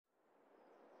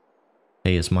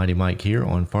Hey, it's Mighty Mike here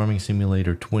on Farming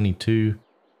Simulator 22,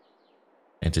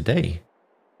 and today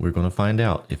we're going to find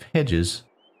out if hedges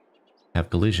have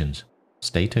collisions.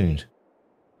 Stay tuned.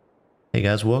 Hey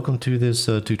guys, welcome to this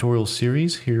tutorial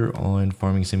series here on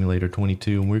Farming Simulator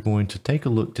 22, and we're going to take a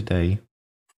look today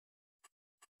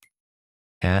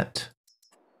at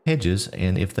hedges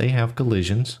and if they have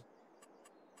collisions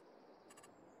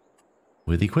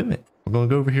with equipment. We're going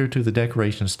to go over here to the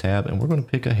decorations tab and we're going to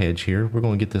pick a hedge here. We're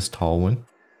going to get this tall one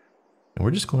and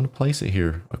we're just going to place it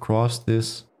here across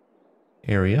this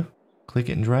area. Click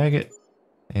it and drag it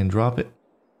and drop it.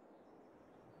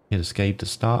 Hit escape to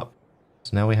stop.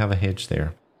 So now we have a hedge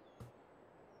there.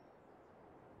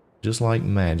 Just like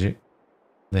magic,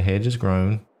 the hedge is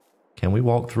grown. Can we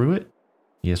walk through it?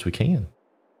 Yes, we can.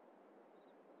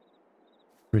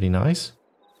 Pretty nice.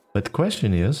 But the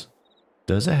question is,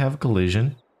 does it have a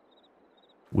collision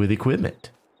with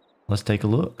equipment? Let's take a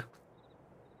look.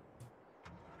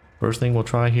 First thing we'll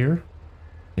try here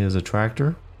is a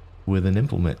tractor with an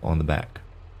implement on the back.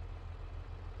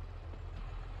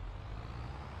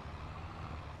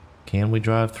 Can we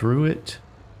drive through it?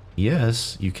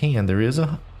 Yes, you can. There is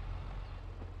a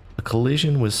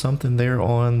collision with something there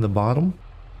on the bottom.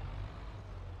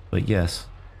 But yes,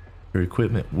 your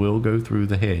equipment will go through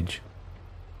the hedge.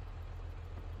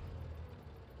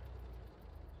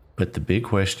 But the big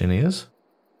question is,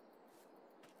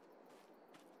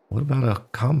 what about a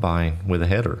combine with a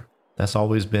header? That's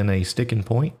always been a sticking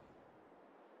point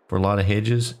for a lot of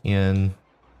hedges in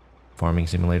Farming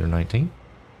Simulator 19.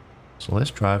 So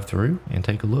let's drive through and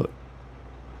take a look.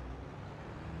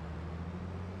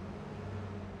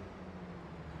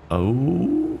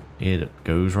 Oh, it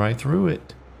goes right through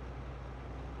it.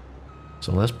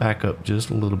 So let's back up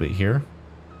just a little bit here.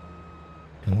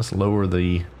 And let's lower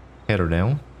the header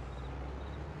down.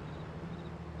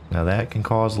 Now that can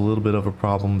cause a little bit of a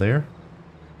problem there,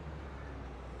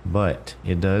 but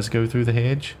it does go through the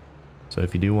hedge. So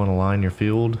if you do want to line your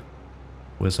field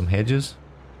with some hedges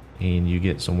and you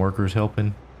get some workers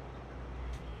helping,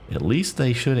 at least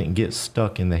they shouldn't get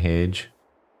stuck in the hedge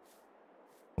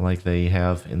like they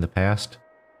have in the past.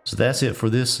 So that's it for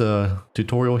this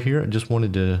tutorial here. I just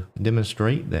wanted to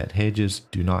demonstrate that hedges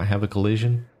do not have a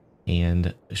collision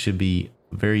and should be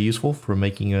very useful for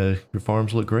making your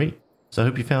farms look great. So I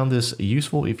hope you found this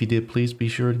useful. If you did, please be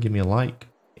sure to give me a like.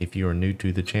 If you are new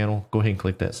to the channel, go ahead and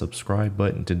click that subscribe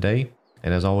button today.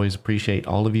 And as always, appreciate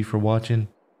all of you for watching.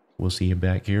 We'll see you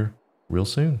back here real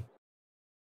soon.